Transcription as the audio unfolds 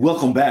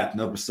Welcome back to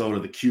another episode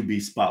of the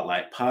QB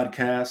Spotlight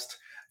podcast.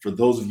 For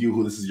those of you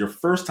who this is your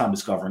first time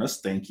discovering us,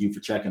 thank you for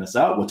checking us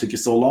out. What took you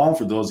so long?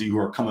 For those of you who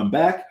are coming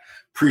back,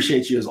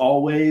 appreciate you as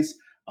always.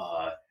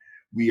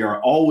 We are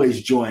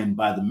always joined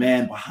by the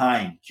man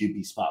behind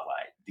QB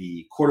Spotlight,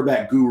 the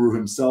quarterback guru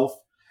himself,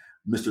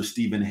 Mr.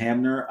 Stephen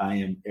Hamner. I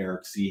am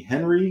Eric C.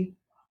 Henry,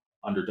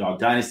 Underdog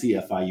Dynasty,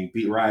 FIU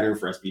beat writer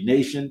for SB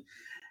Nation.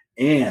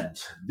 And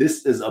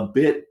this is a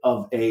bit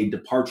of a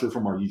departure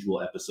from our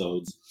usual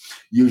episodes.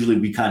 Usually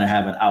we kind of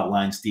have an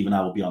outline. Steve and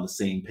I will be on the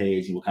same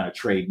page and we'll kind of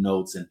trade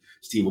notes, and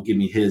Steve will give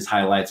me his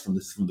highlights from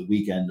the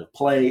weekend of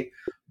play.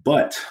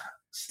 But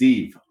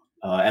Steve,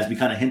 as we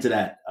kind of hinted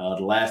at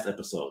the last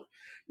episode,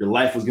 your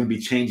life was going to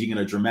be changing in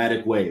a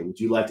dramatic way. Would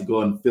you like to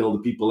go and fill the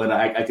people in?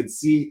 I could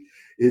see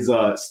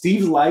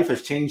Steve's life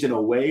has changed in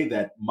a way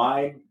that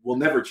mine will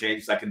never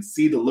change. I can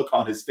see the look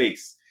on his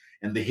face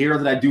and the hair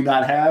that I do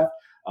not have.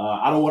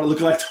 I don't want to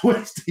look like the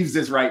way Steve's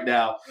is right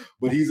now,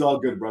 but he's all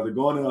good, brother.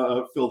 Go on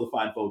and fill the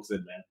fine folks in,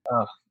 man.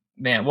 Oh,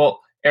 man.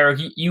 Well, Eric,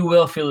 you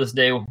will feel this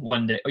day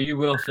one day. Or you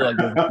will feel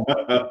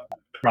like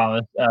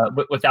promise.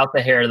 Without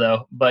the hair,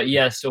 though. But,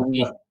 yeah, so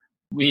me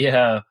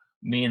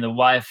and the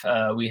wife,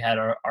 we had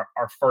our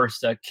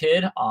first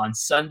kid on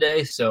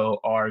Sunday, so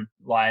our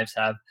lives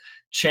have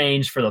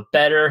changed for the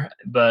better,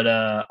 but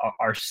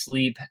our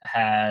sleep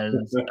has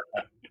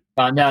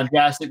gone down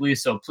drastically,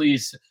 so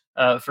please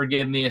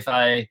forgive me if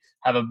I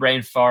have a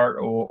brain fart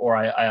or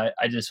I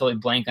just totally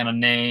blank on a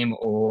name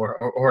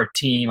or a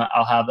team.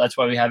 That's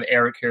why we have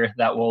Eric here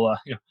that will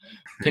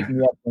pick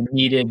me up when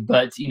needed.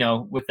 But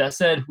with that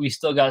said, we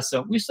still got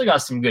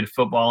some good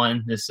football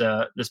in this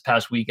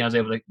past weekend. I was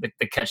able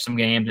to catch some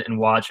games and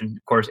watch, and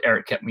of course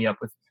Eric kept me up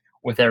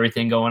with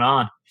everything going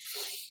on.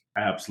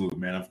 Absolutely,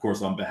 man. Of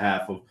course, on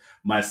behalf of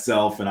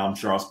myself, and I'm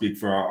sure I'll speak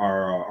for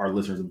our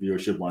listeners and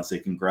viewership, want to say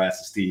congrats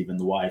to Steve and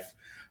the wife.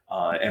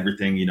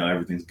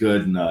 Everything's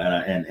good,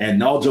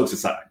 and all jokes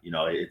aside,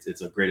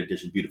 it's a great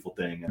addition, beautiful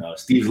thing. And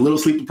Steve's a little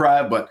sleep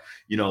deprived, but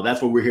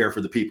that's what we're here for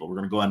the people. We're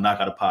going to go ahead and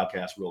knock out a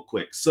podcast real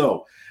quick.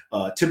 So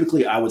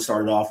typically I would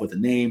start it off with a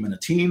name and a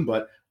team,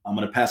 but I'm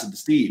going to pass it to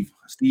Steve.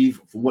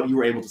 Steve, from what you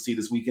were able to see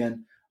this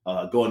weekend,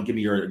 go and give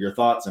me your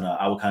thoughts, and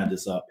I will kind of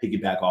just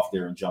piggyback off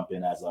there and jump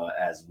in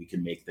as we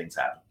can make things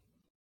happen.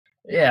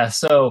 Yeah.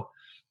 So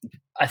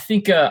I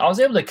think I was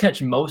able to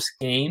catch most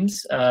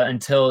games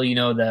until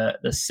the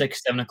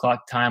 6-7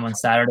 o'clock time on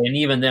Saturday, and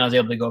even then I was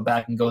able to go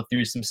back and go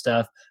through some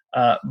stuff.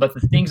 But the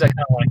things I kind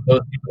of want to go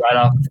through right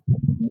off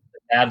the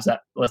bat is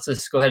that let's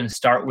just go ahead and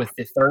start with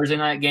the Thursday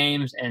night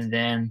games and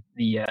then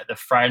the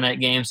Friday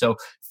night game. So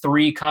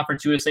 3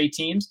 Conference USA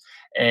teams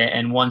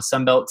and 1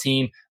 Sunbelt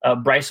team.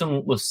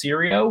 Bryson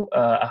Lucero,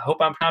 I hope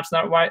I'm pronouncing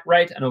that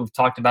right. I know we've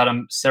talked about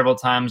him several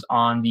times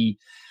on the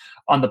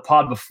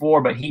pod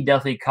before, but he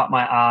definitely caught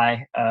my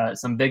eye.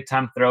 Some big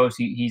time throws.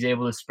 He's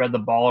able to spread the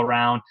ball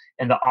around,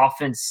 and the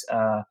offense.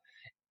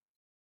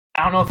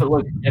 I don't know if it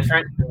looks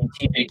different when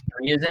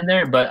TJ3 is in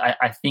there, but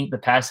I think the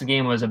passing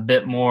game was a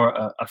bit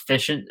more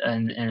efficient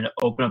and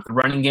opened up the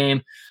running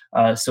game.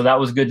 So that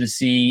was good to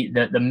see.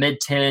 The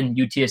mid-10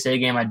 UTSA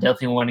game, I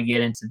definitely want to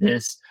get into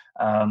this.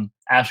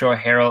 Asher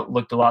O'Hara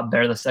looked a lot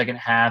better the second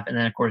half, and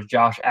then of course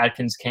Josh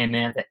Adkins came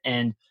in at the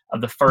end of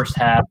the first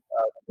half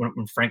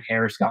when Frank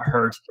Harris got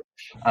hurt.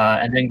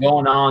 And then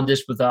going on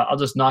just with I'll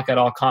just knock out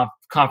all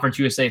Conference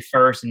USA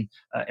first, and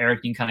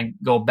Eric can kind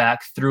of go back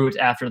through it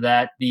after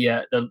that.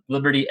 The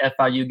Liberty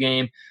FIU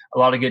game, a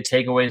lot of good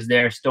takeaways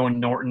there.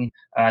 Stone Norton,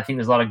 I think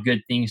there's a lot of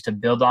good things to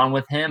build on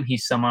with him.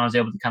 He's someone I was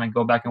able to kind of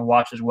go back and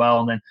watch as well.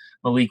 And then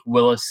Malik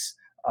Willis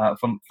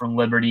from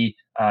Liberty,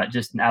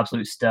 just an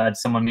absolute stud.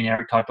 Someone me and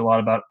Eric talked a lot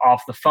about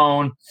off the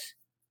phone.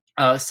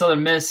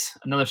 Southern Miss,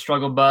 another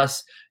struggle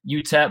bus.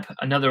 UTEP,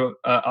 another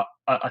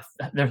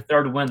their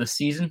third win of the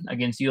season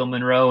against UL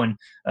Monroe, and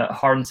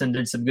Hardinson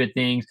did some good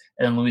things,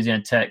 and then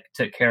Louisiana Tech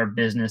took care of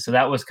business. So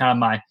that was kind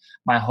of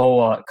my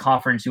whole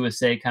Conference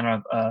USA kind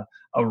of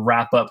a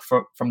wrap up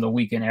from the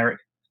weekend, Eric.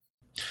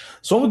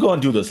 So when we go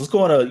and do this, let's go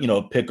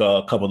on pick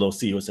a couple of those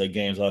CUSA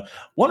games. I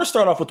want to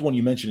start off with the one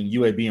you mentioned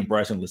in UAB and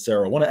Bryson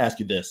Lucero. I want to ask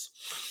you this.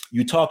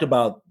 You talked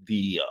about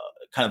the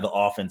kind of the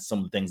offense, some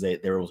of the things they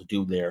were able to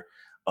do there.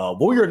 What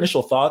were your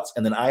initial thoughts?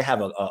 And then I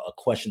have a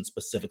question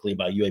specifically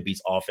about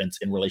UAB's offense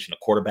in relation to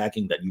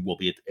quarterbacking that you will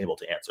be able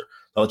to answer.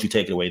 I'll let you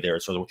take it away there,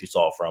 sort of what you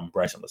saw from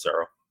Bryson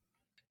Lucero.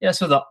 Yeah,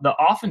 so the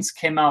offense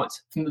came out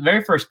from the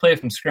very first play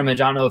from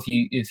scrimmage. I don't know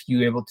if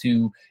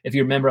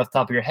you remember off the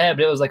top of your head,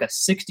 but it was like a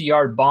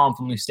 60-yard bomb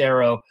from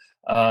Lucero.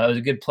 It was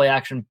a good play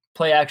action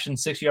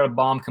 60-yard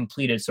bomb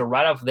completed. So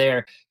right off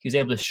there, he was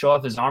able to show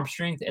off his arm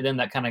strength, and then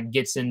that kind of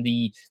gets in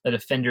the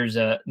defender's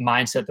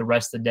mindset the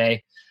rest of the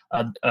day.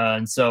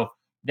 And so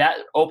that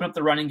opened up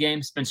the running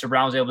game. Spencer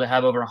Brown was able to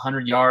have over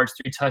 100 yards,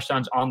 3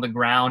 touchdowns on the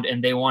ground,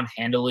 and they won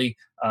handily.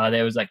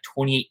 There was like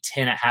 28-10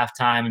 at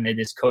halftime, and they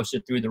just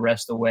coasted through the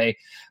rest of the way.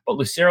 But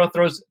Lucero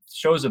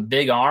shows a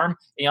big arm.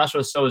 He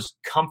also shows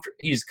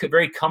he's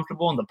very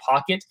comfortable in the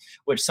pocket,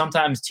 which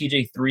sometimes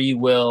TJ3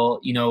 will,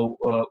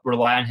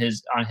 rely on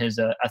his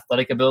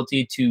athletic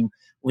ability to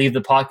leave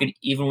the pocket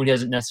even when he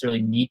doesn't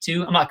necessarily need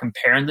to. I'm not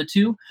comparing the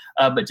two,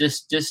 but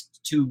just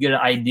to get an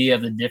idea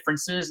of the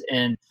differences.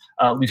 And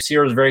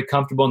Lucero is very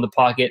comfortable in the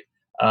pocket.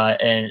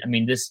 And I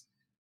mean, this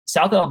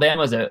South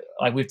Alabama is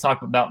like we've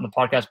talked about in the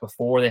podcast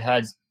before. They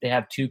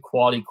have two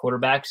quality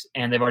quarterbacks,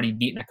 and they've already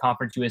beaten a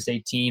Conference USA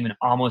team and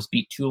almost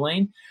beat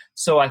Tulane.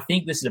 So I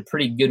think this is a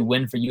pretty good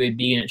win for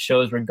UAB, and it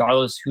shows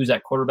regardless who's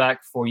at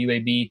quarterback for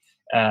UAB,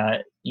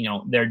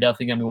 they're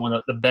definitely going to be one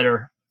of the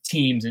better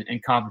teams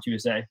in Conference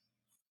USA.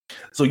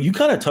 So you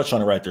kind of touched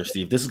on it right there,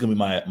 Steve. This is going to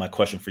be my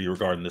question for you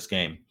regarding this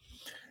game.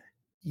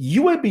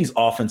 UAB's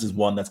offense is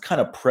one that's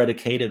kind of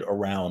predicated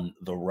around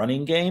the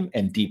running game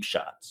and deep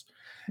shots.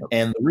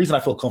 And the reason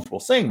I feel comfortable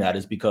saying that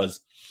is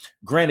because,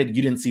 granted,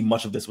 you didn't see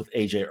much of this with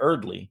AJ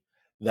Erdley.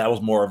 That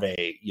was more of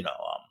a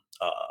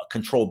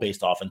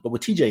control-based offense. But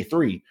with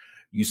TJ3,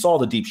 you saw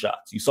the deep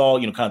shots. You saw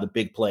kind of the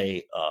big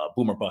play,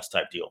 boomer bust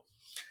type deal.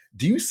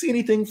 Do you see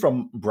anything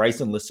from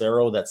Bryson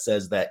Lucero that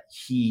says that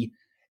he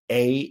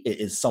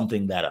is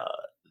something that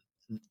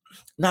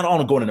not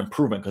ongoing an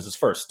improvement because it's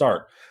first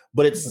start,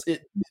 but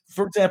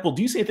for example,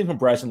 do you see anything from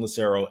Bryson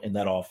Lucero in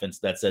that offense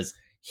that says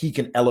he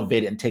can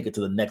elevate it and take it to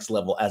the next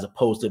level, as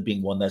opposed to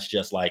being one that's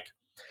just like,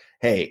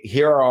 hey,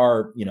 here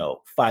are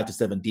 5 to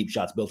 7 deep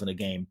shots built in a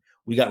game.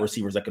 We got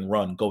receivers that can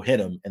run, go hit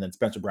him, and then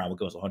Spencer Brown will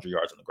go 100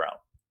 yards on the ground.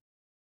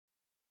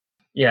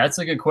 Yeah, that's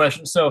a good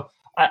question. So,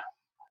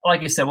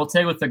 like you said, we'll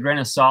take it with a grain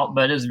of salt,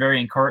 but it is very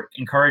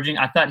encouraging.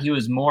 I thought he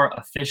was more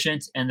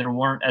efficient, and there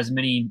weren't as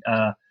many.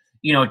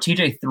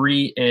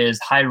 TJ3 is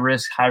high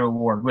risk, high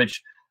reward,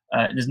 which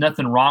there's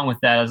nothing wrong with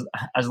that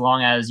as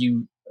long as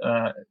you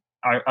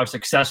are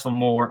successful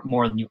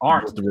more than you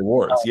aren't. The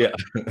rewards, yeah.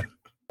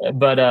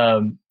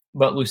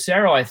 But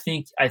Lucero, I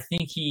think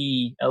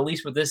he, at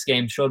least with this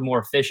game, showed more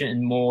efficient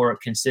and more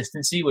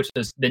consistency, which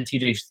has been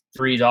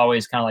TJ3's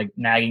always kind of like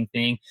nagging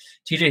thing.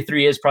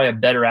 TJ3 is probably a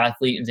better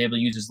athlete and is able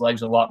to use his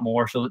legs a lot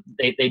more. So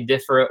they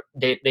differ.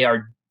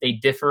 They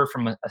differ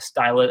from a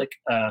stylistic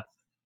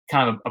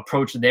kind of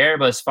approach there.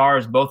 But as far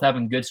as both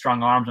having good,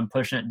 strong arms and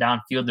pushing it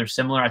downfield, they're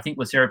similar. I think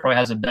Lucero probably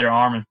has a better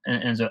arm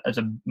and is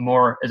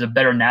a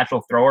better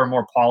natural thrower,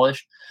 more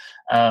polished.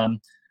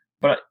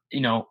 But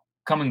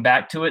coming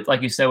back to it,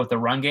 like you said, with the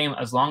run game,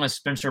 as long as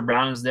Spencer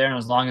Brown is there and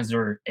as long as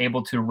they're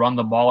able to run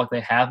the ball like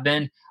they have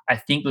been, I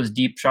think those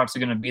deep shots are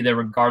going to be there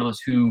regardless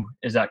who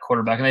is at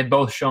quarterback. And they've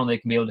both shown they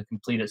can be able to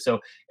complete it.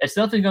 So it's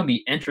definitely going to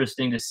be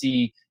interesting to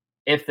see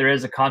if there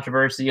is a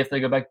controversy, if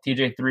they go back to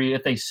TJ3,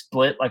 if they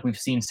split like we've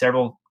seen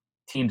several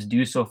teams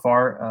do so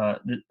far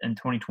in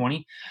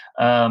 2020.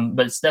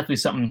 But it's definitely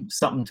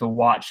something to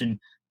watch and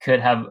could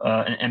have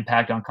an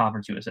impact on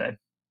Conference USA.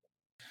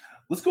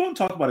 Let's go and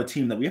talk about a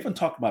team that we haven't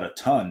talked about a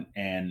ton.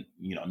 And,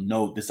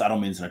 no, this, I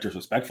don't mean this in a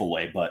disrespectful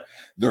way, but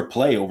their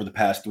play over the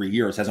past 3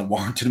 years hasn't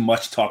warranted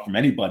much talk from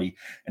anybody.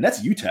 And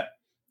that's UTEP.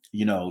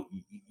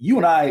 You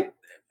and I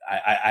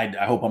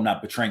hope I'm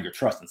not betraying your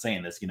trust in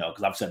saying this,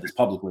 because I've said this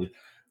publicly.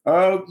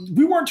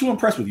 We weren't too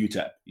impressed with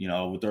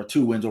UTEP, with their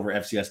 2 wins over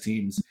FCS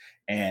teams.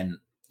 And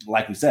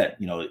like we said,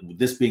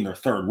 this being their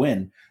 3rd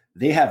win,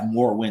 they have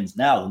more wins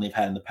now than they've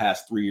had in the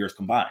past 3 years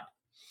combined.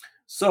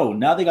 So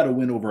now they got a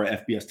win over an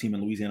FBS team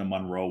in Louisiana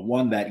Monroe,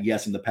 one that,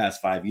 yes, in the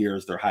past 5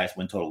 years, their highest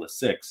win total is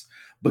 6.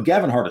 But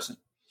Gavin Hardison,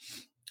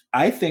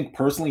 I think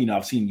personally,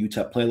 I've seen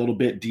UTEP play a little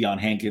bit. Deion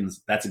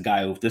Hankins, that's a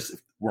guy who, if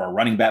we're a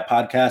running back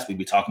podcast, we'd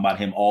be talking about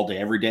him all day,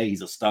 every day.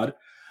 He's a stud.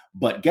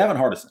 But Gavin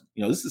Hardison,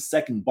 this is the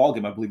second ball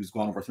game I believe he's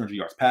gone over 300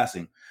 yards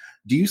passing.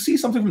 Do you see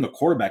something from the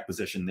quarterback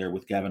position there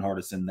with Gavin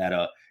Hardison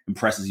that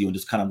impresses you, and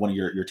just kind of one of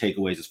your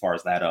takeaways as far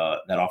as that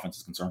offense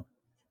is concerned?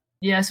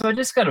 Yeah, so I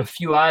just got a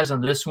few eyes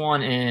on this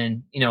one,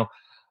 and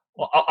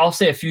I'll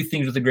say a few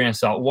things with a grain of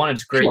salt. One,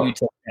 it's great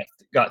UTEP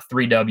got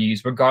 3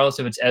 W's, regardless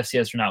if it's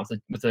FCS or not.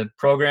 With the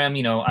program,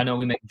 I know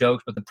we make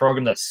jokes, but the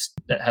program that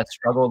has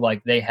struggled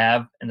like they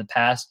have in the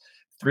past,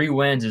 3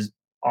 wins is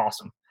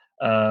awesome.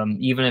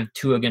 Even if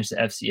 2 against the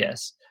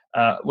FCS.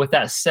 With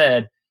that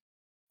said,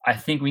 I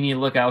think we need to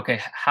look at, okay,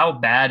 how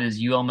bad is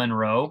UL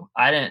Monroe?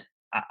 I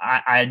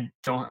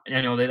don't,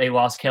 they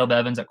lost Caleb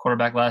Evans at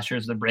quarterback last year,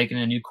 so they're breaking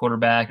in a new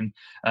quarterback, and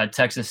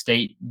Texas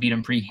State beat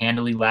them pretty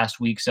handily last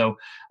week. So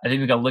I think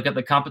we got to look at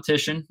the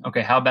competition.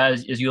 Okay, how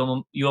bad is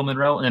UL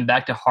Monroe? And then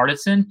back to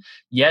Hardison.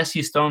 Yes,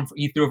 he threw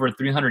over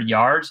 300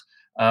 yards,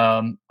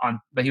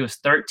 but he was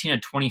 13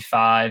 of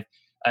 25.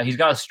 He's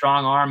got a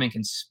strong arm and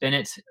can spin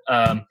it.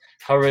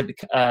 However,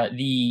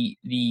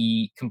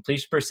 the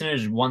completion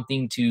percentage is one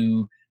thing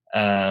to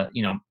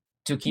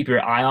keep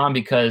your eye on,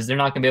 because they're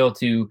not going to be able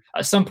to.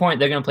 At some point,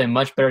 they're going to play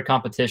much better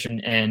competition,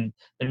 and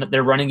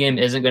their running game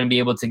isn't going to be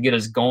able to get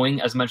us going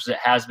as much as it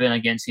has been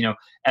against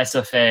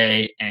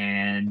SFA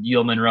and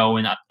UL Monroe,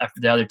 and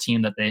after the other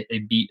team that they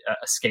beat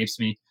escapes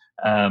me.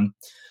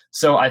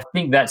 So I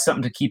think that's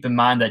something to keep in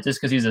mind, that just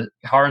because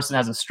Hardison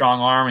has a strong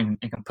arm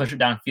and can push it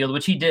downfield,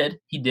 which he did,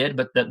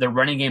 but the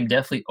running game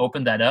definitely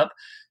opened that up.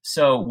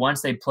 So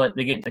once they get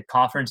into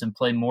conference and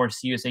play more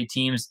CUSA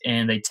teams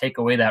and they take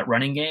away that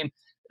running game,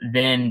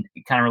 then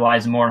it kind of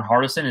relies more on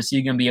Hardison. And so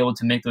you're going to be able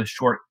to make those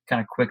short, kind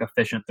of quick,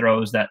 efficient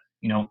throws that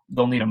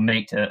they'll need to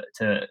make to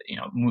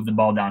move the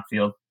ball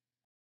downfield.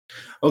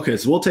 Okay,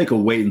 so we'll take a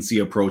wait and see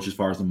approach as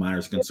far as the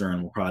Miners are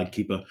concerned. We'll probably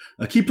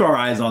keep our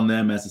eyes on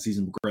them as the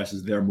season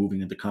progresses. They're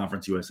moving into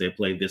Conference USA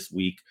play this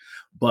week.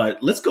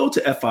 But let's go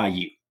to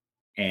FIU.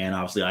 And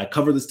obviously, I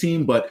cover this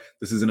team, but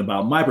this isn't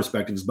about my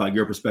perspective. It's about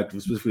your perspective,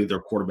 specifically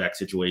their quarterback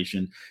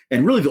situation.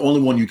 And really, the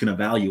only one you can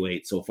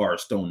evaluate so far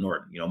is Stone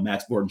Norton.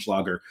 Max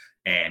Bortenschlager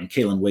and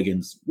Kalen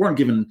Wiggins weren't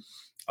given.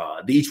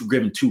 They each were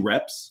given 2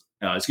 reps.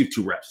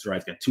 2 reps,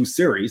 right? 2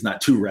 series,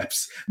 not 2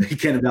 reps. You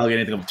can't evaluate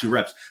anything over 2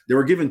 reps. They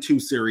were given 2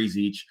 series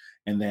each.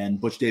 And then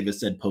Butch Davis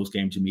said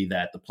post-game to me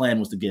that the plan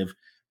was to give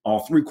all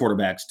 3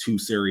 quarterbacks 2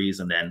 series.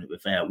 And then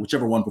if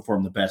whichever one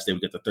performed the best, they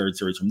would get the 3rd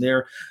series from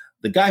there.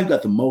 The guy who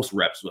got the most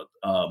reps,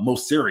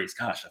 most series,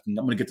 gosh, I think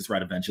I'm going to get this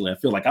right eventually. I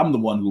feel like I'm the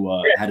one who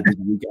had a good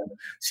weekend.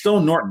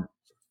 Stone Norton.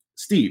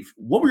 Steve,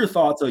 what were your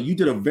thoughts? You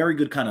did a very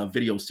good kind of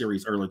video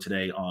series earlier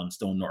today on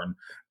Stone Norton.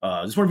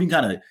 Just wonder if you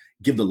can kind of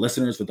give the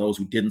listeners, for those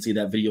who didn't see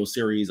that video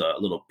series, a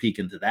little peek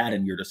into that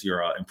and your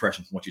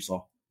impression from what you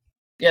saw.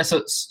 Yeah,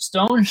 so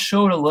Stone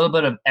showed a little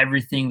bit of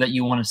everything that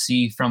you want to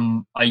see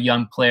from a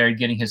young player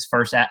getting his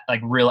first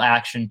real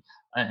action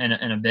in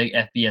a big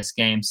FBS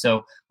game.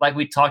 So, like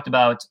we talked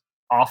about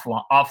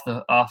offline,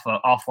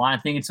 I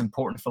think it's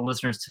important for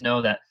listeners to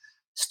know that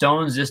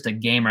Stone's just a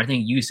gamer. I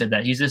think you said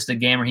that. He's just a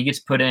gamer. He gets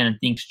put in and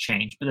things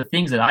change. But the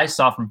things that I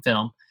saw from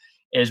film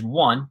is,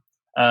 one,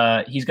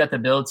 he's got the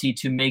ability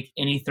to make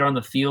any throw on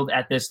the field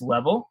at this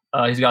level.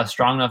 He's got a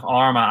strong enough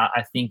arm.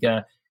 I think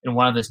in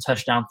one of his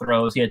touchdown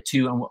throws, he had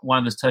 2 on one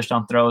of his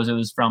touchdown throws. It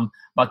was from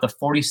about the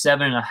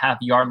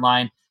 47.5-yard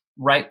line,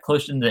 right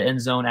close into the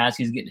end zone as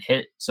he's getting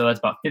hit. So that's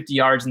about 50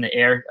 yards in the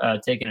air,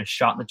 taking a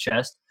shot in the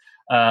chest.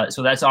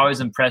 So that's always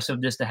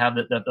impressive, just to have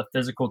the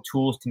physical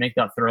tools to make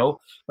that throw.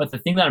 But the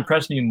thing that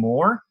impressed me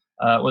more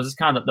was just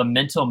kind of the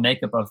mental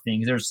makeup of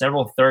things. There's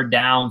several 3rd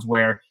downs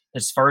where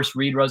his first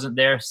read wasn't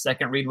there,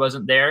 second read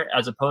wasn't there.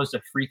 As opposed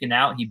to freaking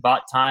out, he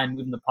bought time,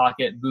 moved in the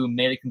pocket, boom,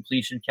 made a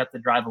completion, kept the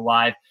drive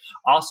alive.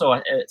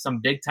 Also, some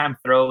big-time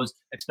throws,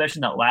 especially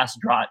in that last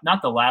drive,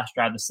 not the last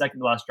drive, the second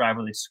to last drive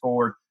where they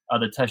scored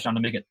the touchdown to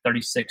make it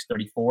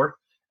 36-34.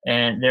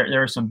 And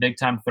there are some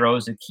big-time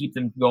throws to keep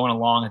them going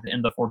along at the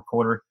end of the 4th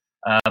quarter.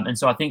 And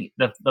so I think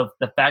the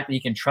fact that he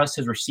can trust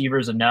his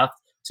receivers enough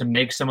to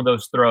make some of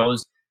those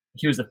throws.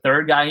 He was the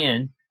 3rd guy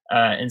in,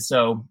 and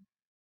so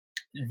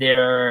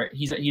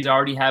he's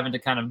already having to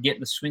kind of get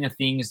the swing of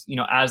things,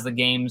 as the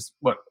game's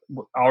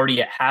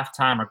already at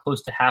halftime or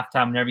close to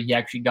halftime whenever he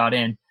actually got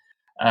in.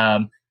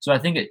 So I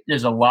think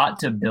there's a lot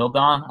to build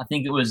on. I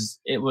think it was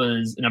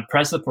an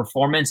impressive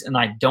performance, and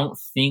I don't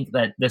think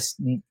that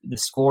the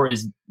score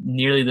is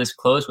nearly this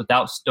close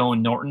without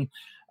Stone Norton.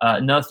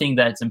 Another thing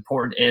that's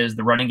important is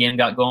the running game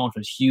got going, which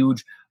was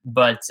huge.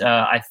 But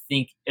I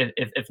think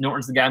if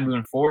Norton's the guy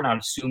moving forward, I'd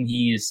assume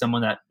he is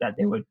someone that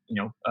they would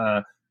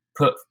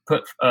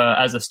put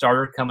as a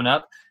starter coming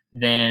up.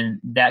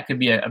 Then that could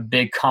be a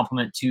big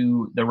compliment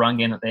to the run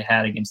game that they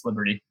had against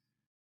Liberty.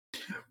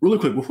 Really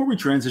quick, before we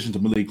transition to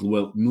Malik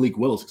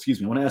Willis,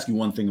 I want to ask you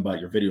one thing about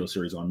your video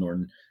series on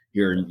Norton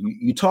here. And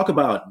you talk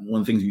about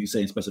one of the things you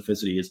say in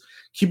specificity is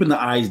keeping the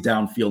eyes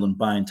downfield and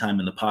buying time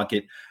in the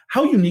pocket.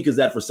 How unique is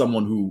that for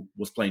someone who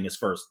was playing his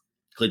first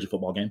collegiate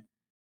football game?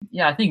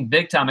 Yeah, I think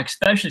big time,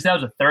 especially that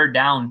was a 3rd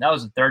down. That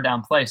was a 3rd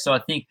down play. So I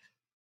think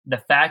the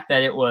fact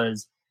that he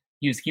was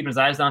keeping his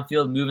eyes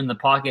downfield, moving the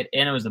pocket,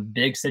 and it was a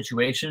big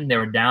situation. They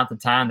were down at the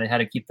time. They had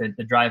to keep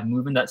the drive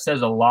moving. That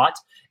says a lot.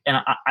 And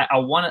I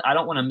don't want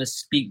to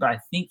misspeak, but I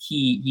think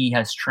he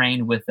has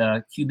trained with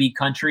QB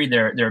Country.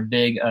 They're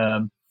big.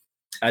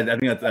 I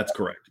think that's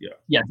correct. Yeah.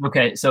 Yeah.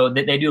 Okay. So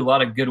they do a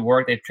lot of good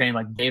work. They've trained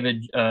like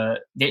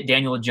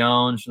Daniel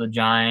Jones for the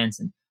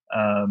Giants,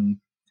 and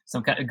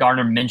some kind of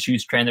Gardner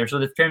Minshew's trained there. So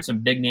they've trained some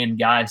big name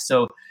guys.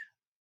 So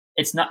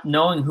it's not,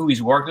 knowing who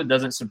he's worked with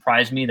doesn't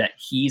surprise me that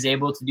he's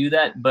able to do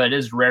that. But it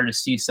is rare to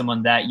see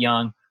someone that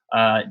young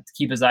to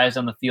keep his eyes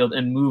on the field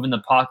and move in the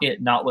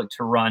pocket, not look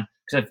to run.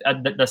 Because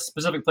the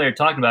specific player you're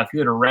talking about, if you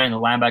would have ran, the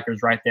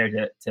linebacker's right there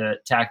to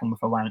tackle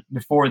him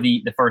before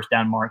the 1st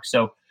down mark.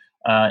 So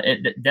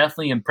it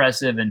definitely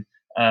impressive, and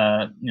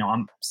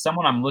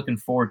I'm looking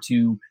forward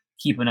to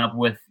keeping up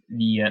with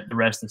the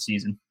rest of the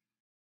season.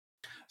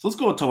 So let's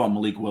go and talk about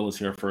Malik Willis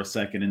here for a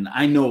second. And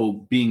I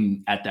know,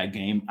 being at that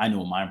game, I know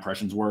what my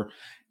impressions were.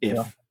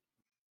 If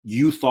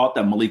you thought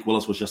that Malik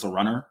Willis was just a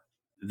runner,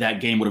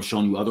 that game would have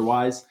shown you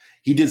otherwise.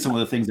 He did some of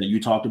the things that you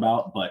talked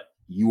about, but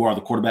you are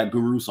the quarterback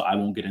guru, so I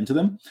won't get into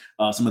them.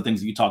 Some of the things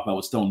that you talked about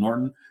with Stone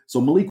Norton.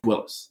 So Malik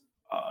Willis,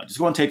 just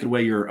go and take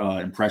away your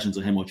impressions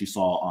of him, what you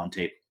saw on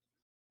tape.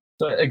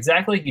 So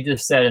exactly like you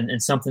just said,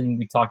 and something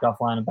we talked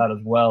offline about as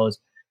well, is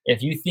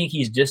if you think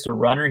he's just a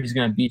runner, he's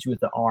going to beat you with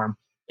the arm.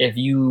 If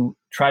you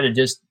try to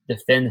just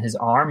defend his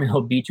arm,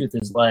 he'll beat you with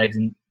his legs.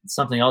 And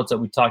something else that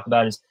we talked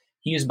about is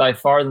he is by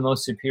far the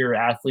most superior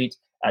athlete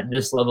at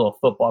this level of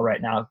football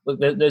right now.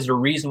 There's a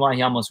reason why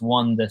he almost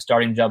won the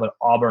starting job at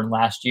Auburn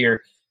last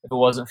year. If it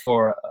wasn't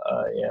for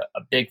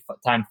a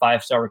big-time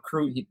 5-star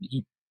recruit,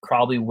 he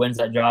probably wins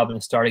that job and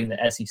is starting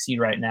the SEC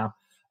right now.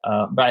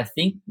 But I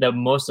think the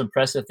most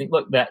impressive thing,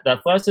 look, that the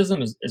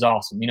athleticism is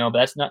awesome, but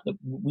that's not,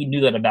 we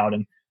knew that about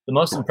him. The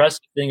most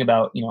impressive thing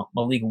about,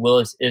 Malik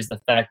Willis is the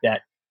fact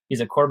that he's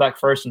a quarterback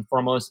first and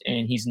foremost,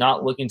 and he's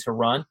not looking to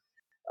run.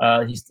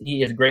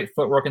 He has great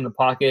footwork in the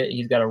pocket.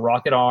 He's got a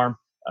rocket arm,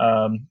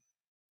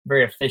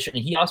 very efficient.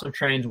 And he also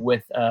trains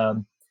with a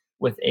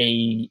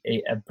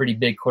pretty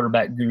big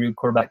quarterback guru,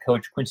 quarterback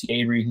coach, Quincy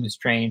Avery, who's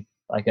trained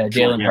like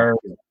Jalen Hurts,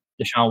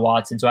 Deshaun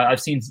Watson. So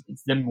I've seen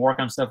them work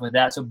on stuff with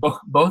that. So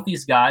both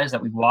these guys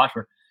that we've watched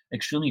were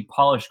extremely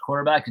polished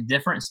quarterbacks,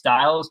 different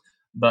styles,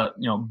 but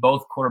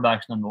both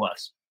quarterbacks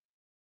nonetheless.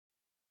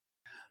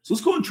 So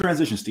let's go in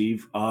transition,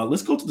 Steve.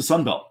 Let's go to the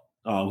Sun Belt.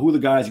 Who are the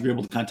guys you're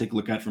able to kind of take a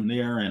look at from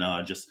there,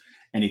 and just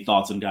any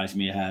thoughts on guys you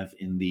may have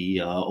in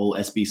the old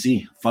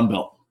SBC Fun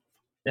Belt?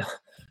 Yeah,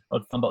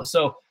 Fun Belt.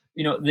 So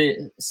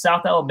the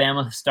South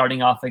Alabama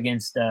starting off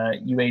against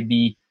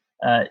UAB.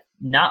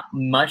 Not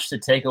much to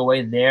take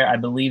away there. I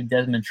believe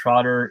Desmond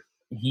Trotter,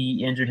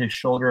 he injured his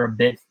shoulder a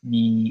bit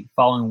the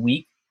following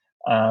week,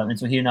 and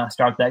so he did not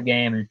start that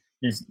game. And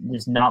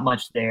there's not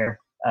much there.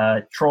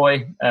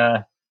 Troy,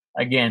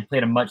 again,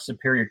 played a much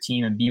superior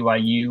team in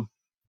BYU.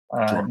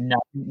 Sure.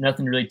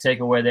 Nothing to really take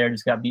away there.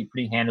 Just got beat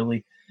pretty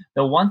handily.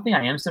 The one thing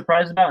I am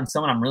surprised about, and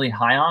someone I'm really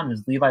high on,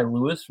 is Levi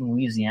Lewis from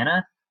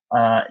Louisiana.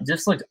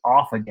 Just looked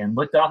off again.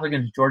 Looked off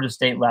against Georgia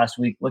State last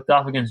week. Looked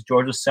off against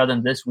Georgia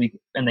Southern this week,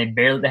 and they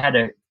had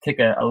to kick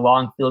a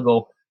long field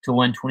goal to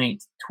win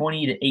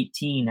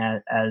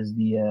 20-18 as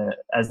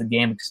the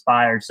game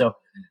expired. So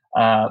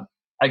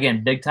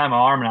again, big time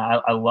arm, and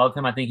I love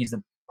him. I think he's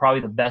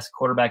probably the best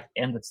quarterback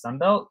in the Sun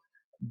Belt.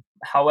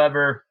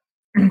 However,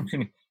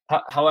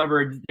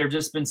 there's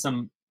just been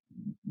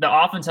the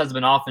offense has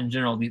been off in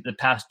general the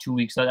past 2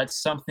 weeks. So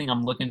that's something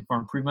I'm looking for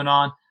improvement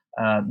on.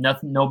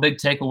 No big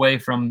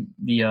takeaway from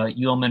the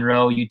UL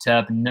Monroe,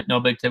 UTEP, and no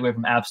big takeaway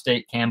from App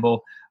State,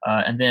 Campbell,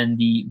 and then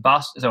the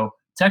Boston. So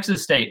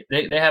Texas State,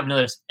 they have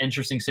another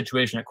interesting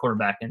situation at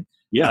quarterback, and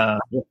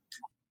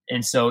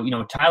and so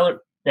Tyler,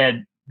 they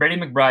had Brady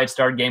McBride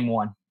started game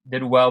one,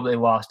 did well, but they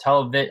lost.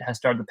 Tyler Vitt has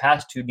started the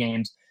past two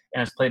games and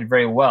has played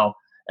very well.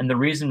 And the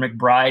reason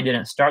McBride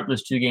didn't start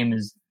those two games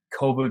is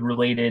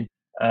COVID-related,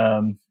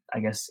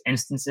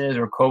 instances,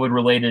 or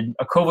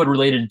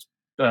COVID-related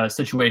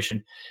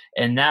situation.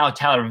 And now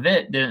Tyler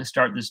Vitt didn't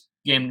start this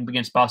game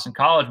against Boston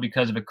College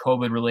because of a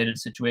COVID-related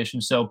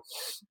situation. So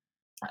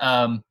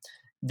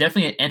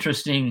definitely an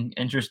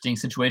interesting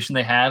situation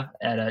they have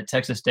at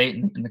Texas State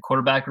in the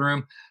quarterback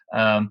room.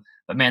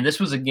 But man, this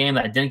was a game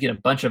that I didn't get a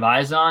bunch of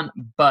eyes on.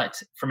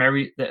 But from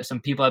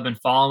some people I've been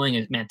following,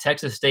 is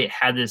Texas State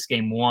had this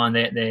game won.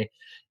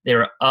 They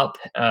were up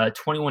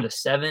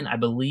 21-7, I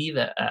believe,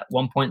 at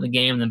one point in the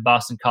game, and then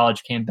Boston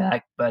College came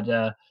back.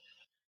 But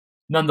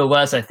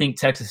nonetheless, I think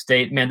Texas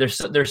State, man,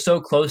 they're so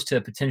close to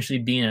potentially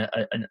being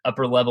an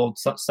upper level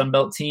Sun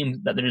Belt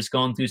team that they're just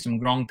going through some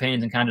growing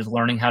pains and kind of just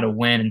learning how to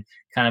win, and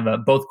kind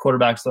of both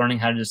quarterbacks learning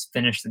how to just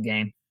finish the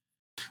game.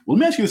 Well,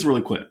 let me ask you this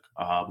really quick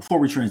before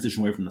we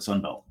transition away from the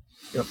Sun Belt.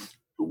 Yep.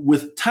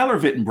 With Tyler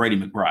Vitt and Brady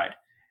McBride,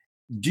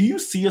 do you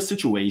see a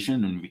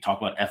situation, and we talk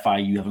about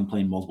FIU having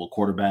played multiple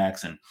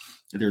quarterbacks, and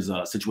there's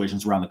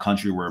situations around the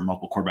country where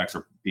multiple quarterbacks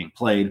are being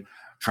played,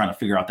 trying to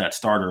figure out that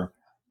starter.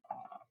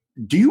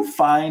 Do you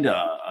find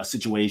a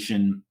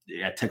situation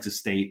at Texas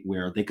State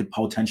where they could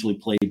potentially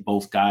play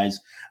both guys?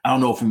 I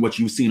don't know from what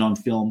you've seen on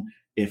film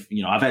if,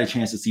 I've had a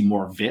chance to see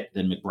more Vitt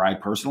than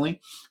McBride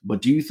personally,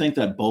 but do you think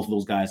that both of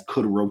those guys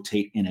could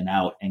rotate in and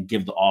out and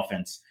give the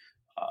offense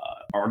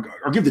or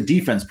give the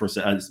defense,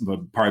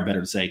 probably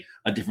better to say,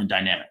 a different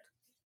dynamic?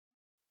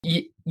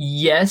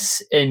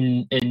 Yes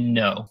and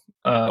no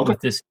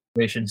with this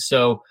situation.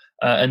 So,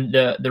 and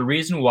the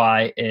reason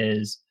why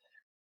is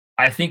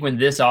I think when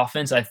this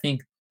offense, I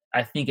think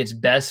it's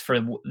best for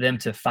them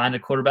to find a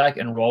quarterback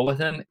and roll with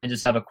him and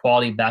just have a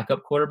quality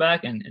backup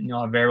quarterback. And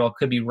I very well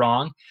could be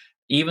wrong,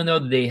 even though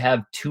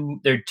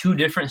they're two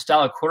different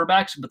style of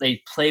quarterbacks, but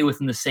they play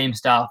within the same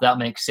style, if that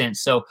makes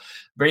sense. So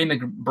Brady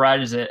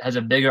McBride has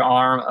a bigger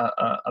arm,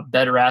 a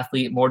better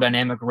athlete, more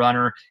dynamic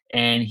runner,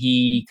 and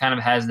he kind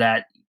of has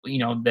that,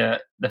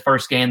 the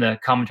first game, the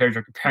commentators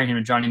are comparing him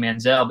to Johnny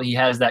Manziel, but he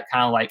has that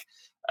kind of like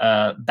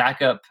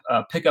backup,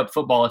 pickup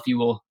football, if you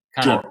will,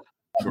 kind of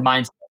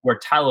mindset. Where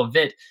Tyler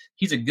Vitt,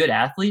 he's a good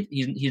athlete.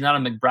 He's not a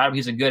McBride, but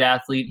he's a good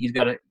athlete. He's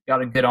got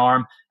a good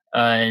arm,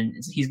 and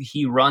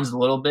he runs a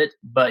little bit,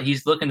 but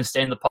he's looking to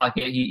stay in the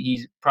pocket.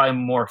 He's probably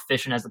more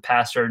efficient as a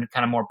passer and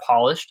kind of more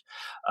polished.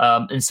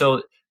 And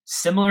so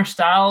similar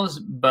styles,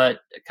 but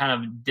kind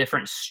of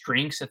different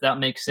strengths, if that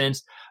makes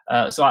sense.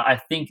 So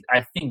I think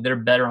they're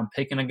better on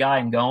picking a guy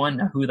and going.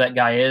 Now, who that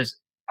guy is,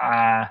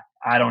 I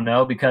don't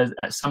know, because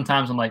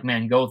sometimes I'm like,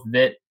 man, go with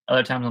Vitt.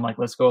 Other times I'm like,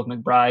 let's go with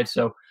McBride.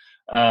 So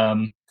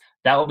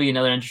that will be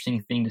another interesting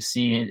thing to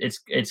see.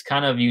 It's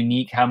kind of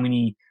unique how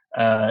many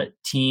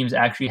teams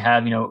actually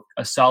have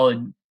a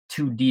solid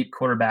two deep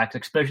quarterbacks,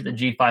 especially at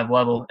the G5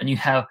 level, and you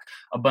have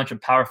a bunch of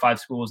Power 5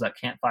 schools that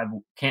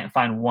can't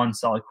find one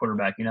solid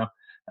quarterback.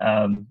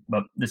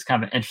 But this is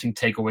kind of an interesting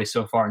takeaway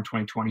so far in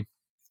 2020.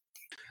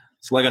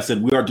 So, like I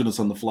said, we are doing this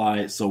on the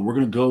fly. So we're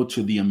going to go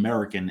to the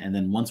American, and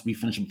then once we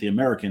finish with the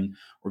American,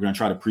 we're going to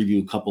try to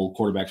preview a couple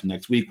quarterbacks from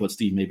next week, what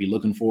Steve may be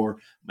looking for,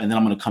 and then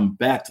I'm going to come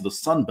back to the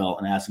Sun Belt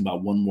and ask him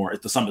about one more.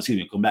 It's the Sun, excuse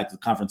me, come back to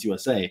the Conference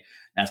USA and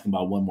ask him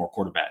about one more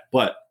quarterback.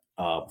 But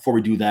before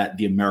we do that,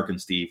 the American,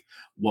 Steve,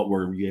 what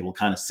were we able to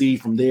kind of see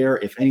from there,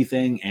 if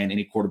anything, and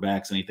any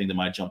quarterbacks, anything that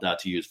might jump out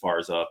to you as far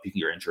as piquing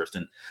your interest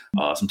and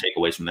some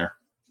takeaways from there?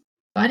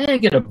 I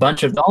didn't get a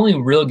bunch of. The only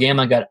real game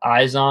I got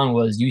eyes on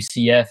was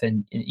UCF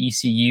and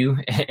ECU,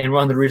 and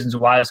one of the reasons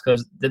why is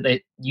because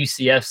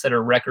UCF set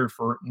a record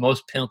for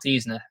most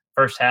penalties in the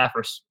first half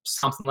or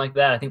something like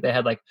that. I think they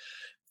had like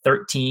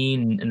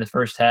 13 in the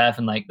first half,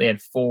 and like they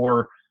had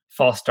 4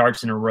 false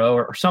starts in a row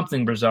or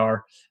something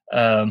bizarre.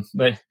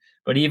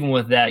 But even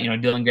with that,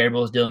 Dylan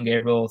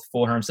Gabriel with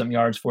 400-something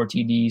yards, 4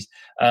 TDs.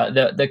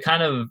 The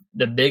kind of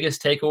the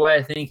biggest takeaway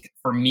I think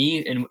for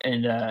me and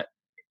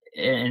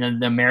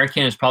the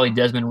American is probably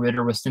Desmond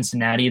Ridder with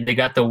Cincinnati. They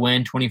got the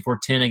win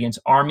 24-10 against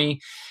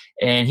Army,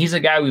 and he's a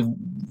guy we've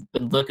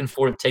been looking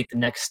for to take the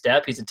next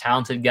step. He's a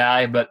talented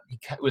guy, but he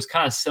was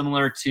kind of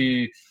similar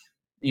to,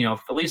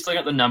 at least looking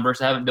at the numbers.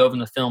 I haven't dove in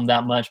the film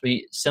that much, but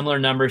similar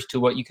numbers to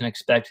what you can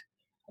expect.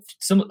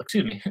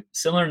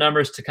 Similar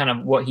numbers to kind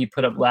of what he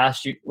put up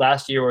last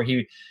year where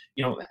he,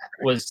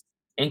 was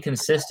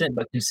inconsistent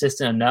but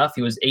consistent enough.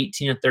 He was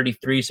 18 of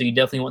 33, so you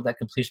definitely want that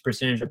completion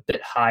percentage a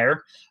bit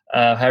higher.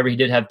 However, he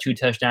did have 2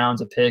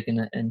 touchdowns, a pick,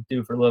 and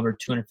threw for a little over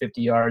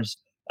 250 yards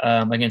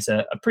against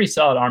a pretty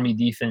solid Army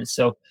defense.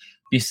 So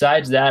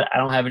besides that, I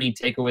don't have any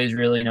takeaways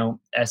really.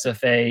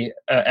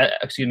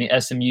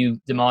 SMU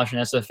demolishing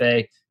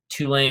SFA.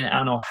 Tulane, I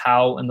don't know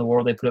how in the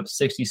world they put up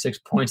 66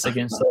 points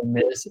against Southern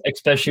Miss,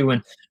 especially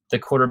when the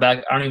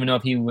quarterback, I don't even know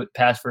if he would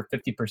pass for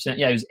 50%.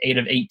 Yeah, he was 8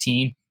 of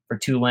 18 for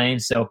Tulane.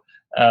 So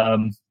I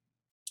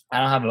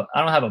don't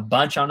have a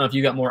bunch. I don't know if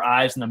you got more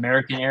eyes than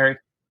American, Eric,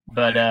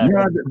 but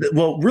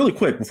well, really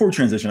quick before we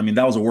transition, I mean,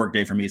 that was a work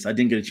day for me, so I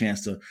didn't get a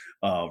chance to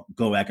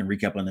go back and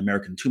recap on the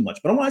American too much.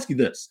 But I want to ask you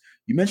this: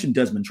 you mentioned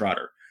Desmond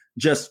Trotter.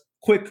 Just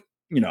quick,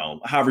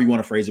 however you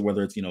want to phrase it,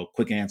 whether it's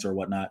quick answer or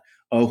whatnot.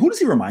 Who does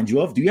he remind you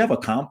of? Do you have a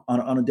comp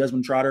on a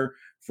Desmond Trotter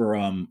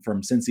from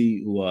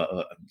Cincy, who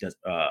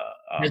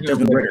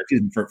Desmond Ridder,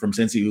 excuse me, from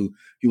Cincy, who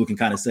people can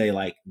kind of say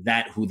like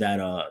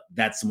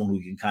that's someone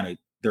who can kind of,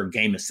 their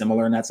game is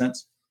similar in that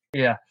sense?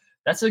 Yeah,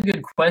 that's a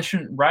good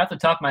question. Right off the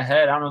top of my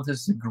head, I don't know if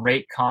this is a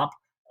great comp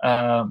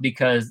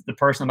because the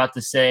person I'm about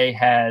to say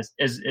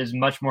is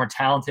much more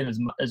talented,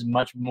 is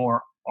much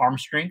more arm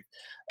strength.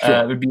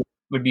 Sure.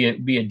 Would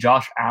be a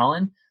Josh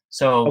Allen.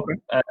 So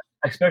okay.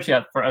 Especially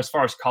as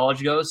far as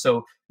college goes,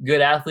 so good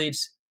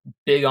athletes,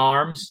 big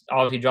arms.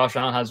 Obviously, Josh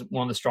Allen has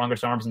one of the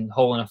strongest arms in the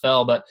whole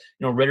NFL, but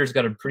Ritter's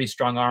got a pretty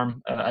strong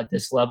arm at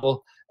this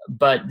level.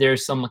 But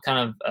there's some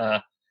kind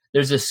of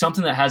there's just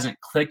something that hasn't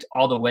clicked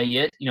all the way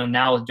yet.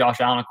 Now with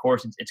Josh Allen, of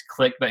course, it's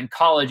clicked. But in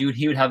college,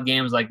 he would have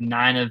games like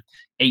 9 of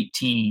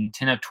 18,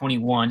 10 of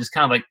 21, just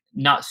kind of like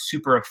not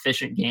super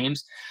efficient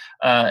games.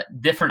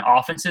 Different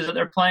offenses that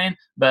they're playing.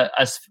 But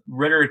as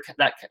Ridder,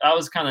 that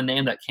was kind of the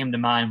name that came to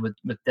mind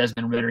with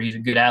Desmond Ridder. He's a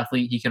good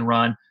athlete. He can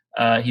run.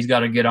 He's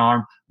got a good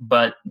arm.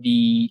 But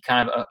the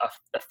kind of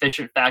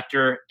efficient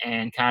factor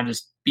and kind of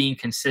just being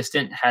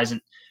consistent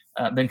hasn't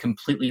been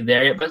completely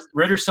there yet, but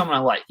Ritter's someone I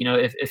like.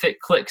 If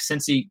it clicks,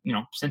 since he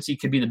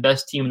could be the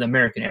best team in the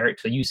American, Eric.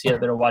 So UCF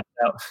better watch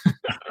out.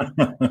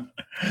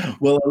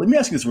 Well, let me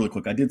ask you this really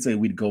quick. I did say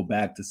we'd go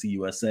back to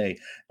CUSA.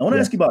 I want to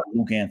ask you about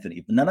Luke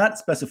Anthony, but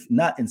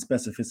not in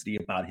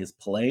specificity about his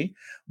play,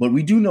 but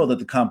we do know that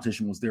the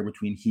competition was there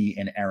between he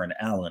and Aaron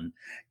Allen.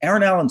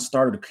 Aaron Allen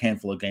started a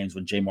handful of games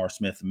when Jamar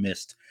Smith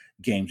missed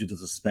games due to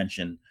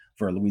suspension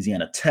for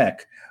Louisiana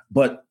Tech,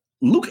 but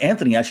Luke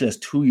Anthony actually has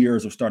 2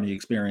 years of starting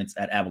experience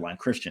at Abilene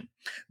Christian.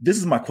 This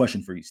is my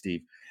question for you,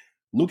 Steve.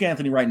 Luke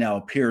Anthony right now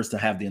appears to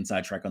have the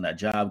inside track on that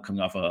job,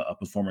 coming off a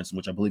performance in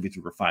which I believe he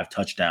threw for 5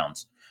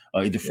 touchdowns,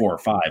 either 4 or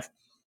 5.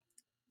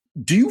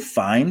 Do you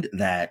find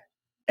that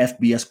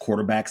FBS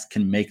quarterbacks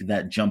can make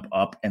that jump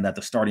up and that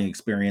the starting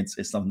experience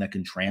is something that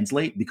can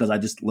translate? Because I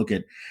just look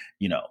at,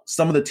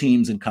 some of the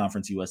teams in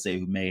Conference USA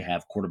who may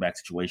have quarterback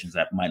situations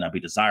that might not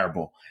be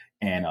desirable.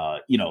 And,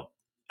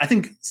 I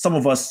think some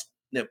of us,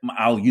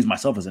 I'll use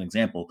myself as an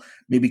example,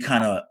 maybe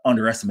kind of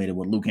underestimated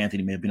what Luke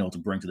Anthony may have been able to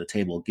bring to the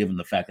table, given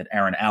the fact that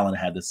Aaron Allen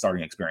had this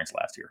starting experience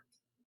last year.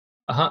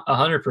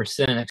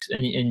 100%.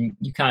 And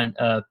you kind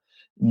of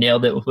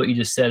nailed it with what you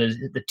just said, is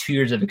the 2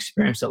 years of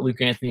experience that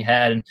Luke Anthony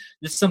had. And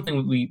this is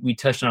something we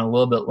touched on a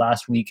little bit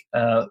last week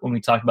when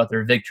we talked about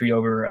their victory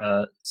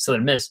over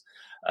Southern Miss.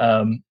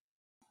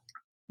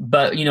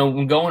 But,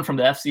 when going from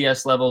the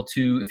FCS level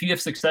to, if you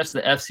have success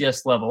at the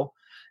FCS level,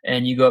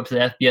 and you go up to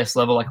the FBS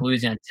level like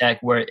Louisiana Tech,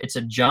 where it's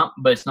a jump,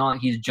 but it's not like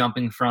he's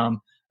jumping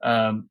from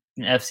an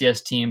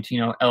FCS team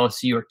to,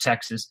 LSU or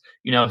Texas.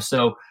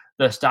 So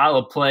the style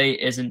of play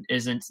isn't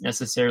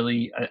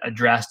necessarily a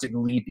drastic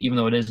leap, even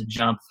though it is a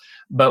jump.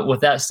 But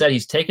with that said,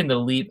 he's taken the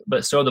leap,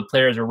 but so are the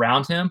players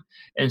around him.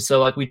 And so,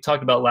 like we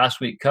talked about last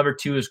week, cover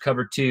two is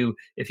cover two.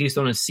 If he's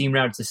throwing a seam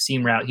route, it's a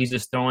seam route. He's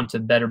just throwing to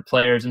better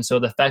players. And so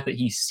the fact that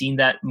he's seen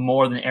that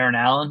more than Aaron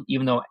Allen,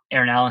 even though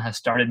Aaron Allen has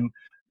started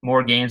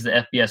more games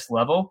at the FBS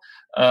level,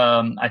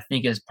 I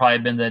think has probably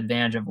been the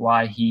advantage of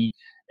why he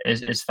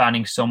is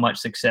finding so much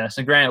success.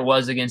 And granted, it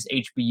was against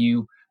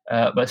HBU,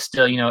 but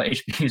still,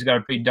 HBU's got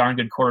a pretty darn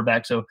good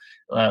quarterback. So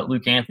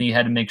Luke Anthony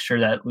had to make sure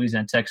that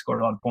Louisiana Tech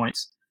scored a lot of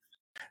points.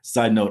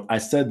 Side note, I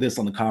said this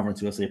on the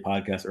Conference USA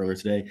podcast earlier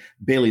today.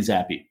 Bailey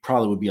Zappi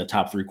probably would be a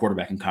top 3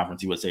 quarterback in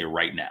Conference USA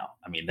right now.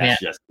 I mean,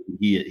 that's just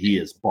he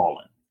is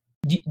balling.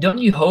 Don't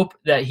you hope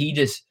that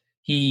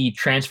he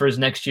transfers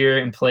next year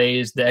and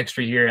plays the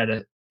extra year at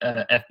a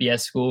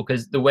FBS school?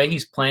 Because the way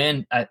he's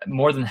playing,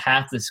 more than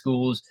half the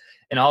schools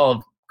in all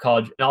of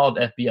college and all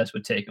of FBS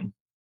would take him.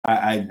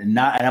 I'm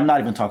not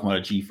even talking about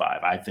a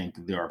G5. I think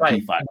there are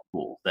P5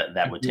 schools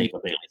that would take a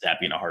Bailey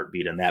Zappi in a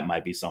heartbeat, and that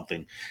might be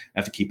something I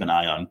have to keep an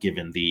eye on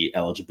given the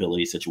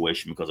eligibility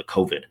situation because of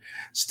COVID.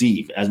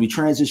 Steve, as we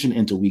transition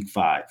into week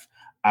 5,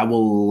 I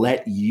will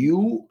let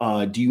you,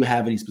 do you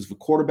have any specific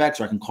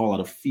quarterbacks, or I can call out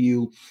a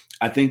few?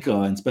 I think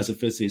in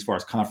specificity as far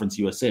as Conference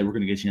USA, we're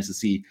going to get a chance to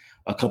see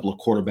a couple of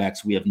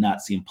quarterbacks we have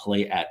not seen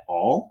play at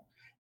all.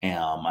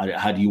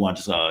 How do you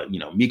want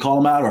me call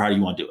them out, or how do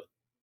you want to do it?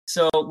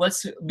 So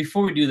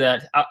before we do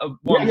that, how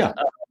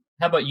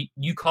about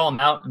you call them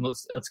out and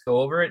let's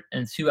go over it.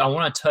 And 2, I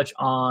want to touch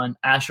on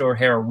Asher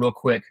O'Hara real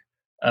quick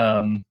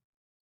from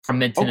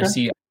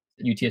Mid-Tennessee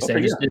UTSA.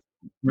 Okay, just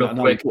real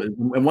quick.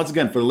 And once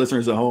again, for the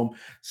listeners at home,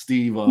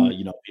 Steve,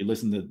 if you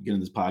listen to get in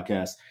this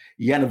podcast,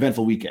 you had an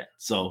eventful weekend.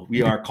 So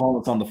we are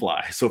calling this on the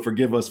fly. So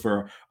forgive us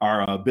for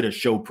our bit of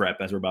show prep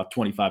as we're about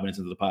 25 minutes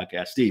into the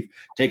podcast. Steve,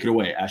 take it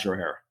away, Asher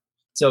O'Hara.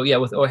 So yeah,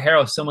 with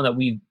O'Hara, someone that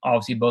we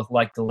obviously both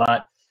liked a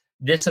lot.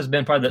 This has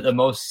been probably the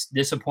most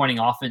disappointing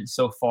offense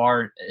so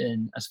far,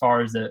 as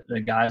far as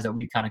the guys that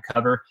we kind of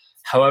cover.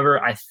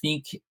 However, I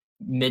think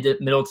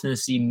Middle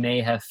Tennessee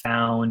may have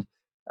found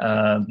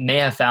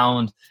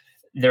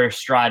their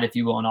stride, if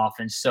you will, on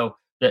offense. So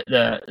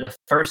the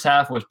first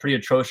half was pretty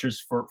atrocious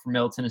for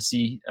Middle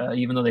Tennessee.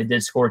 Even though they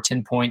did score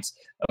 10 points,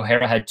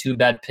 O'Hara had 2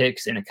 bad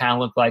picks, and it kind of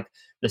looked like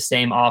the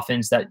same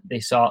offense that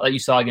you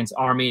saw against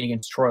Army and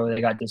against Troy.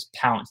 They got just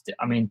pounced.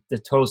 I mean, the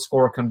total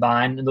score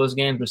combined in those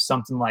games was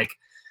something like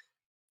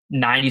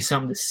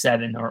 90-something to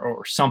 7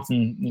 or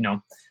something,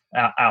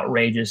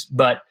 outrageous.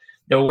 But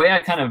the way I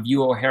kind of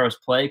view O'Hara's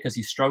play, because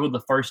he struggled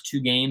the first 2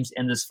 games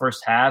in this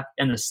first half,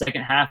 and the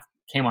second half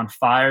came on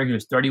fire. He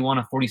was 31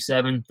 of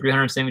 47,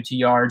 372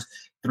 yards,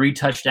 3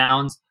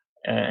 touchdowns,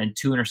 and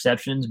 2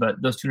 interceptions. But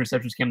those 2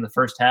 interceptions came in the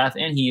first half,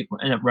 and he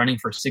ended up running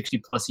for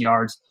 60-plus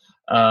yards.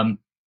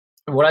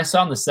 What I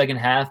saw in the second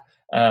half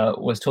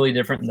was totally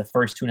different in the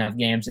first 2.5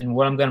 games. And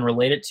what I'm going to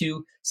relate it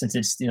to, since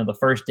it's the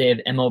first day of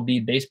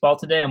MLB baseball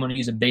today, I'm going to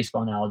use a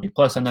baseball analogy.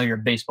 Plus, I know you're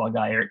a baseball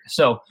guy, Eric.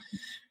 So,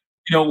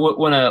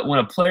 when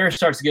a player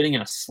starts getting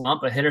in a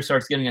slump, a hitter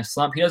starts getting a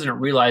slump, he doesn't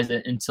realize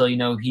it until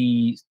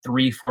he's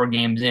 3-4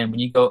 games in. When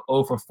you go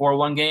 0 for 4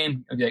 one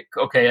game, you're like,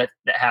 okay,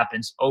 that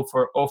happens. 0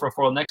 for 4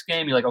 the next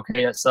game, you're like,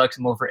 okay, that sucks.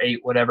 I'm 0 for 8,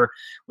 whatever.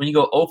 When you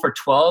go 0 for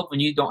 12, when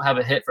you don't have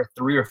a hit for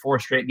 3 or 4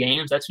 straight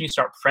games, that's when you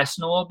start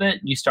pressing a little bit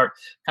and you start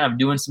kind of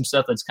doing some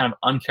stuff that's kind of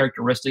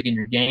uncharacteristic in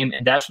your game,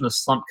 and that's when the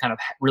slump kind of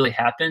really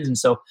happens. And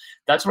so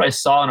that's what I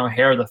saw in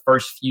O'Hara the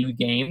first few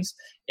games.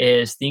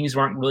 Is things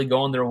weren't really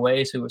going their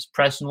way, so he was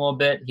pressing a little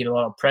bit. He had a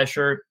lot of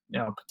pressure,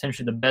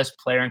 potentially the best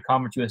player in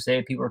Conference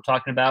USA people were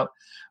talking about.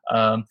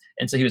 And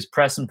so he was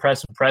pressing.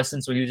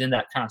 So he was in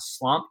that kind of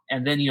slump.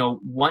 And then,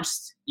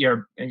 once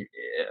you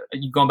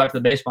going back to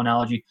the baseball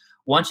analogy,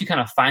 once you kind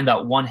of find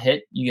that one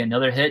hit, you get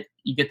another hit,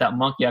 you get that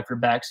monkey off your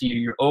back. So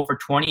you're 0 for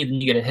 20, then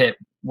you get a hit,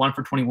 1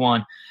 for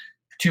 21,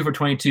 2 for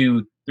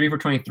 22, 3 for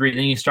 23.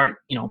 Then you start,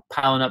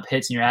 piling up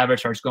hits and your average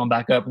starts going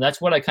back up. And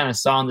that's what I kind of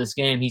saw in this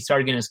game. He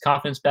started getting his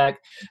confidence back.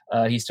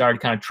 He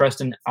started kind of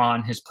trusting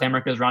on his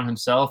playmakers around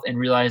himself and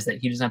realized that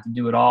he doesn't have to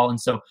do it all. And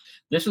so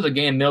this was a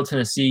game Middle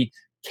Tennessee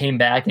came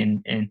back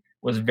and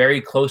was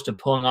very close to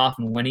pulling off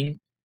and winning.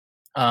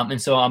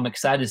 And so I'm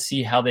excited to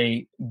see how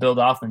they build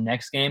off the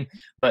next game.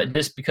 But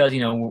just because,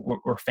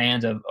 we're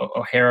fans of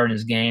O'Hara and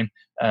his game,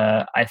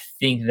 I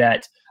think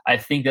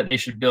that they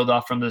should build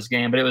off from this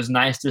game. But it was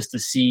nice just to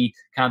see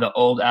kind of the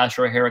old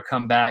Asher O'Hara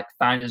come back,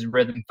 find his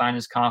rhythm, find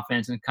his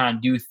confidence, and kind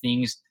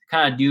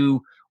of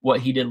do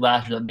what he did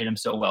last year that made him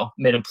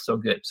so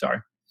good. Sorry.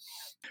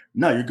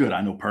 No, you're good.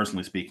 I know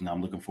personally speaking,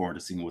 I'm looking forward to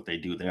seeing what they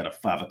do. They had a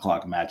 5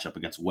 o'clock matchup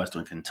against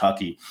Western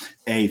Kentucky.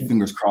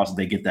 Fingers crossed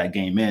they get that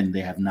game in. They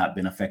have not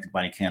been affected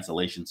by any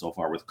cancellation so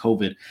far with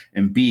COVID.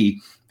 And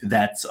B,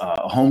 that's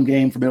a home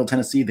game for Middle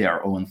Tennessee. They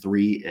are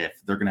 0-3. If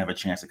they're going to have a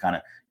chance to kind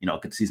of,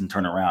 get the season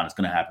turn around, it's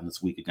going to happen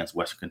this week against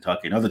Western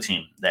Kentucky, another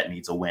team that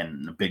needs a win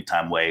in a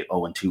big-time way.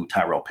 0-2,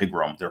 Tyrell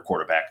Pigrome, their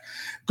quarterback.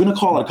 Going to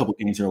call out a couple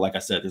games here. Like I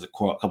said, there's a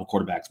couple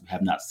quarterbacks we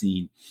have not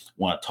seen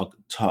want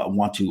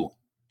to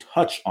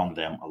touch on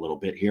them a little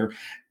bit here.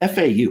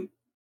 FAU.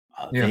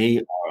 Yeah. They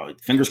are,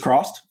 fingers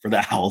crossed for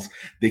the Owls,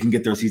 they can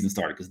get their season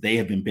started because they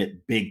have been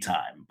bit big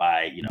time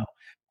by,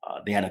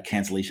 they had a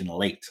cancellation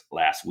late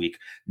last week.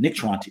 Nick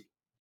Tronti,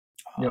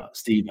 Yep.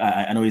 Steve,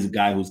 I know he's a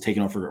guy who's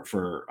taken over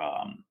for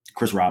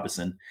Chris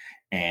Robinson,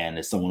 and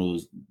is someone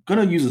who's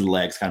going to use his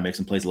legs, kind of make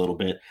some plays a little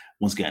bit.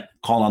 Once again,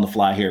 calling on the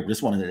fly here.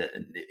 Just wanted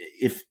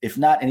to, if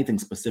not anything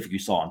specific you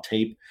saw on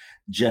tape,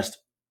 just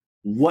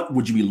what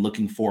would you be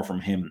looking for from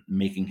him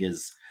making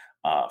his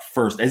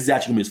first? This is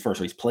actually going to be his first.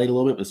 So he's played a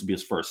little bit, but this will be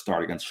his first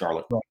start against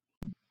Charlotte. Right.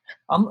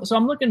 So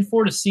I'm looking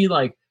forward to see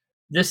like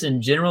this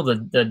in general,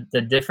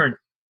 the different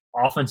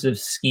offensive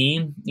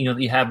scheme, that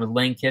you have with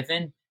Lane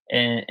Kiffin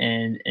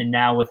and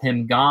now with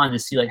him gone, to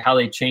see like how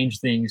they change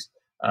things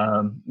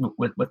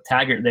with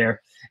Taggart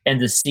there, and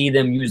to see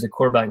them use the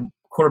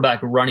quarterback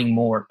running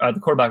more, the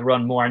quarterback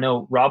run more. I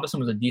know Robinson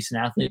was a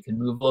decent athlete, could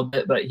move a little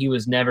bit, but he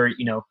was never,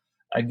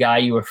 a guy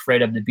you were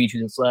afraid of to beat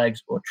you with his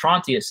legs. Or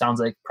Tronti, it sounds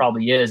like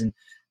probably is, and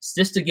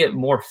just to get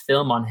more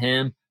film on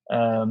him.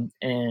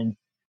 And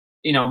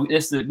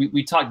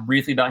we talked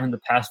briefly about him the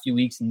past few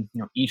weeks, and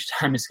each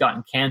time it's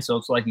gotten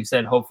canceled. So like you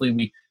said, hopefully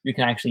we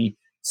can actually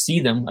see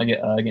them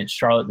against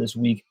Charlotte this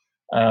week.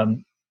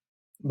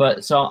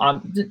 But so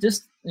I'm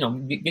just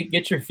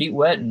get your feet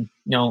wet, and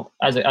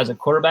as a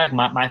quarterback,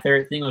 my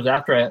favorite thing was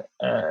after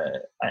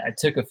I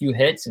took a few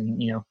hits, and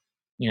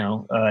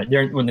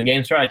during when the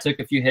game started, I took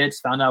a few hits,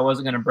 found out I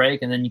wasn't going to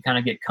break, and then you kind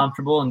of get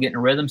comfortable and get in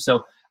a rhythm.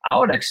 So I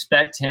would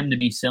expect him to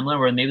be similar,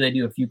 where maybe they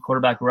do a few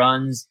quarterback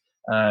runs,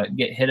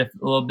 get hit a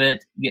little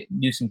bit,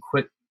 do some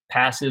quick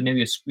passes,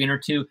 maybe a screen or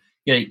two,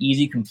 get an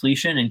easy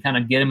completion, and kind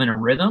of get him in a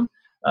rhythm,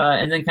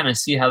 and then kind of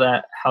see how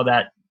that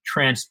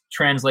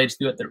translates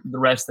through the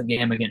rest of the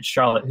game against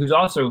Charlotte, who's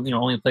also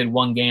only played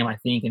one game, I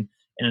think, and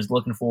is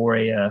looking for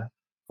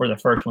the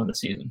first one of the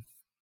season.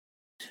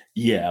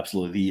 Yeah,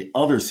 absolutely. The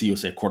other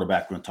CUSA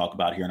quarterback we're going to talk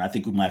about here, and I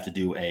think we might have to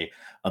do a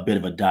bit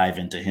of a dive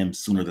into him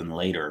sooner than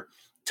later,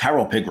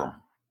 Tyrell Pigram.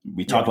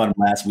 We talked about him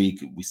last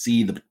week. We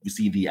see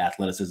the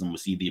athleticism, we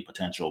see the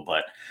potential,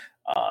 but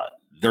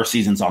their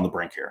season's on the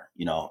brink here,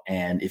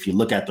 And if you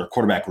look at their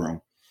quarterback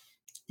room,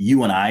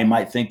 you and I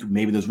might think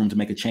maybe there's room to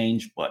make a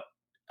change, but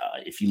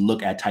if you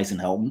look at Tyson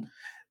Helton,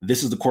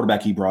 this is the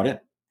quarterback he brought in.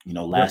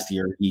 Last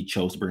year he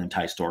chose to bring in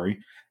Ty Story.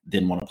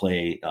 Didn't want to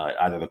play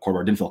either the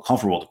quarterback, didn't feel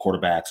comfortable with the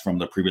quarterbacks from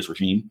the previous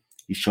regime.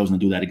 He's chosen to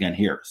do that again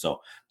here. So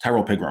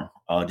Tyrell Pigram,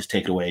 just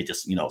take it away.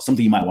 Just,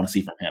 something you might want to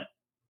see from him.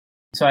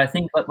 So I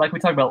think, like we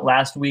talked about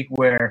last week,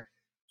 where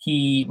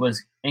he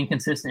was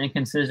inconsistent,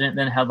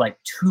 then had like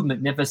two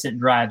magnificent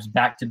drives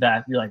back to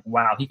back. You're like,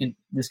 wow,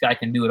 this guy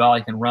can do it all.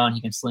 He can run,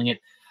 he can sling it.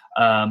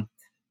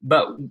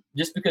 But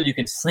just because you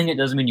can sling it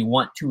doesn't mean you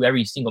want to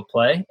every single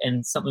play.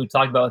 And something we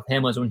talked about with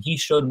him was when he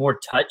showed more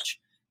touch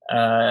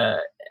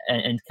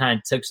and kind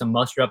of took some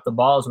muster up the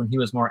balls, when he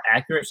was more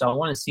accurate. So I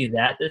want to see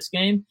that this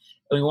game.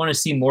 And we want to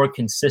see more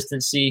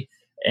consistency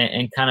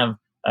and kind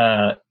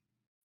of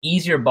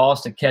easier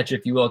balls to catch,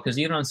 if you will, because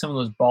even on some of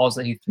those balls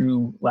that he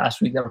threw last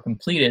week that were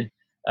completed,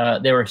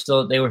 they were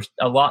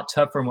a lot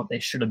tougher than what they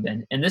should have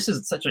been. And this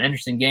is such an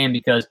interesting game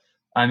because,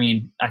 I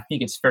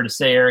think it's fair to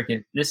say, Eric,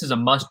 this is a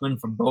must-win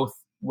for both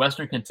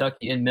Western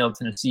Kentucky and Middle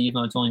Tennessee, even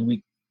though it's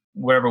only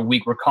whatever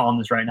week we're calling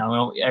this right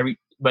now.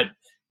 But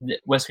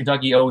West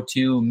Kentucky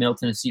 0-2, Middle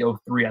Tennessee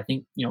 0-3. I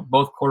think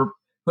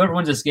whoever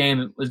wins this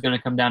game is going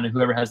to come down to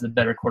whoever has the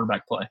better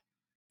quarterback play.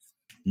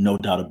 No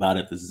doubt about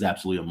it. This is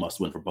absolutely a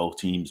must-win for both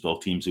teams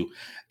who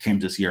came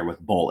this year with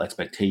bowl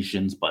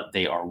expectations, but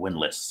they are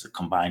winless,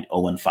 combined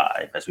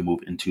 0-5 as we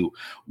move into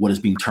what is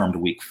being termed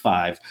Week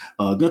 5.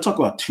 Going to talk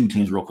about two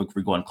teams real quick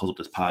before we go and close up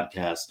this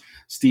podcast.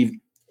 Steve,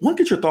 I want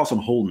to get your thoughts on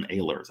Holden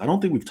Ahlers. I don't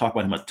think we've talked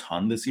about him a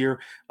ton this year.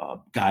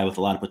 Guy with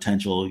a lot of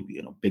potential,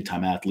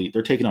 big-time athlete.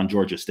 They're taking on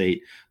Georgia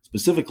State,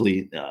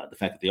 specifically the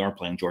fact that they are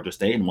playing Georgia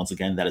State. And once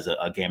again, that is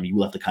a game you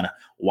will have to kind of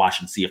watch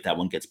and see if that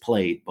one gets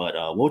played. But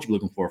what would you be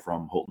looking for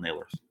from Holden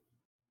Ahlers?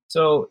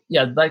 So,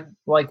 yeah, like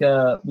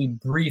we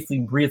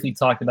briefly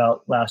talked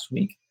about last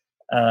week,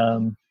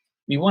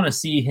 we want to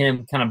see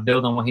him kind of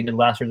build on what he did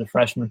last year as a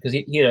freshman, because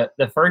he had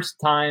the first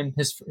time,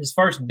 his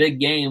first big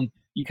game,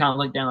 you kind of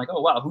look down like, oh,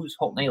 wow, who's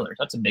Holden Ahlers?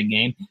 That's a big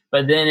game.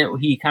 But then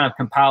he kind of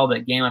compiled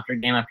it game after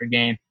game after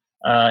game.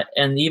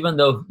 And even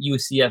though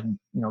UCF,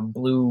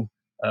 blew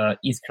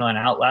East Carolina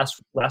out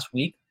last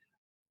week,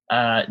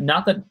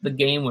 not that the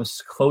game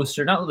was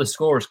closer, not that the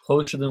score was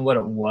closer than what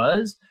it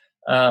was.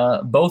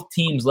 Both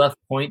teams left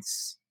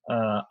points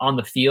on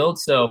the field.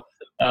 So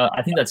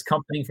I think that's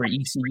comforting for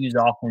ECU's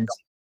offense,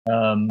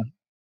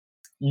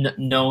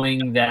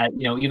 knowing that,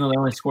 even though they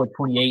only scored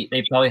 28,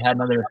 they probably had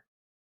another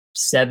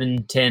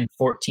 7, 10,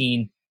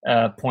 14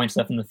 points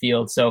left in the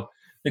field. So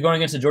they're going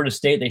against Georgia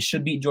State. They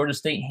should beat Georgia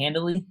State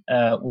handily.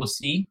 We'll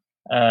see.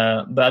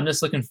 But I'm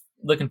just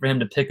looking for him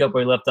to pick up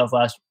where he left off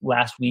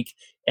last week,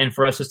 and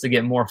for us just to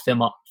get more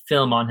film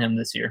on him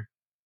this year.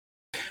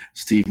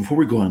 Steve, before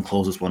we go and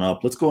close this one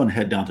up, let's go and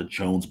head down to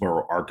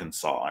Jonesboro,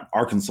 Arkansas, and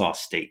Arkansas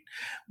State.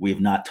 We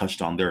have not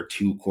touched on their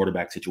two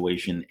quarterback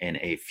situation in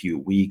a few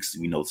weeks.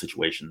 We know the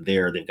situation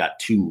there. They've got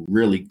two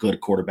really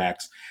good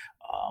quarterbacks.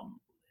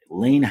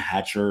 Lane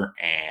Hatcher,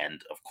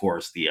 and of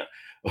course the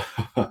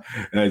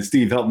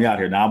Steve, help me out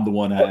here. Now I'm the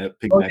one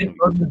piggybacking.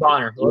 Logan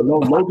Bonner.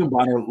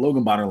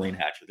 Logan Bonner, Lane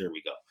Hatcher. There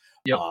we go.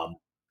 Yep.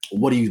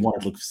 What do you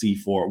want to look to see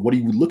for? What are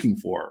you looking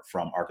for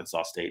from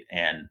Arkansas State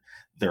and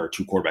their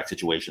two quarterback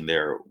situation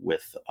there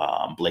with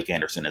Blake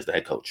Anderson as the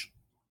head coach?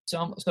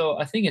 So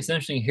I think it's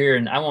interesting here,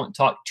 and I won't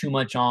talk too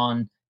much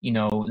on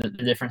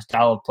the different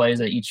style of plays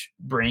that each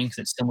brings.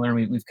 It's similar.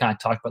 We've kind of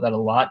talked about that a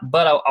lot,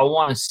 but I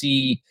want to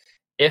see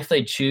if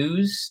they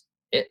choose.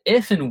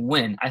 If and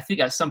when, I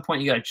think at some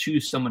point you got to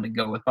choose someone to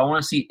go with. But I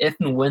want to see if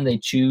and when they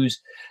choose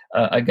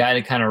a guy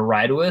to kind of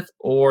ride with,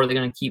 or they're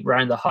going to keep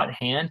riding the hot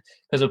hand,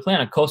 because they're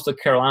playing a Coastal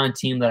Carolina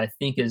team that I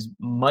think is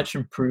much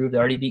improved. They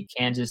already beat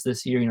Kansas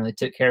this year. They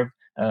took care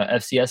of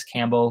FCS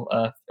Campbell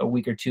a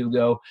week or two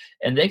ago,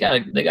 and they got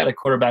a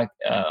quarterback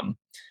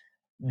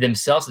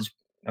themselves that's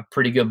a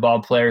pretty good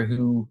ball player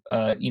who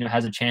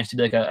has a chance to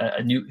be like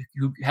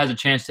who has a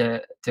chance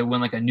to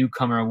win like a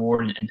newcomer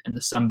award in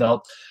the Sun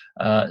Belt.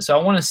 So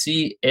I want to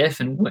see if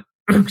and when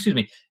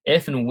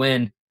if and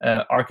when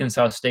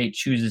Arkansas State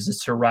chooses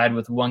to ride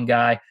with one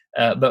guy.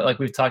 But like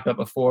we've talked about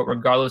before,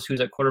 regardless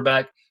who's at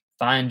quarterback,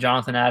 find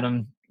Jonathan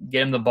Adams,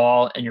 get him the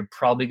ball, and you're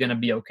probably going to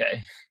be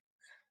okay.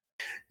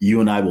 You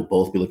and I will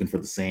both be looking for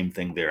the same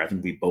thing there. I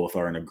think we both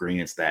are in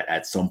agreement that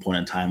at some point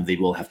in time they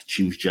will have to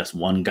choose just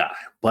one guy.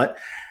 But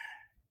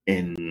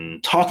in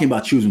talking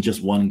about choosing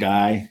just one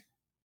guy,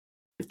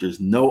 if there's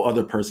no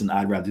other person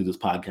I'd rather do this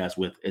podcast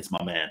with, it's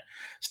my man,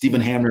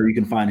 Stephen Hamner. You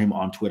can find him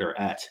on Twitter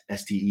at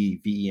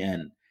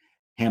STEVEN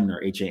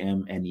Hamner,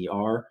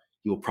 HAMNER.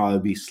 He will probably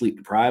be sleep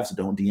deprived, so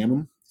don't DM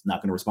him. He's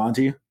not going to respond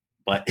to you.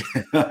 But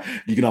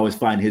you can always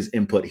find his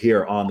input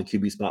here on the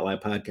QB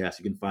Spotlight podcast.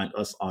 You can find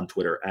us on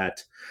Twitter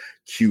at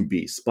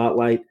QB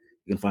Spotlight.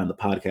 You can find the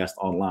podcast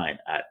online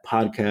at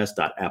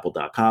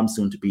podcast.apple.com,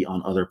 soon to be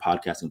on other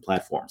podcasting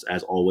platforms.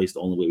 As always,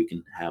 the only way we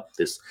can have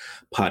this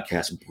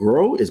podcast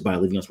grow is by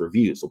leaving us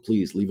reviews. So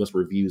please leave us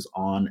reviews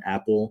on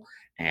Apple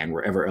and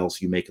wherever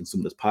else you may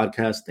consume this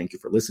podcast. Thank you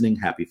for listening.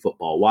 Happy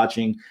football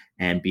watching.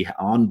 And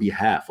on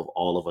behalf of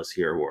all of us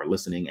here who are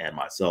listening and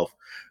myself,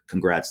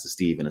 congrats to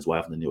Steve and his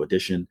wife on the new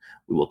addition.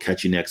 We will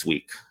catch you next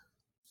week.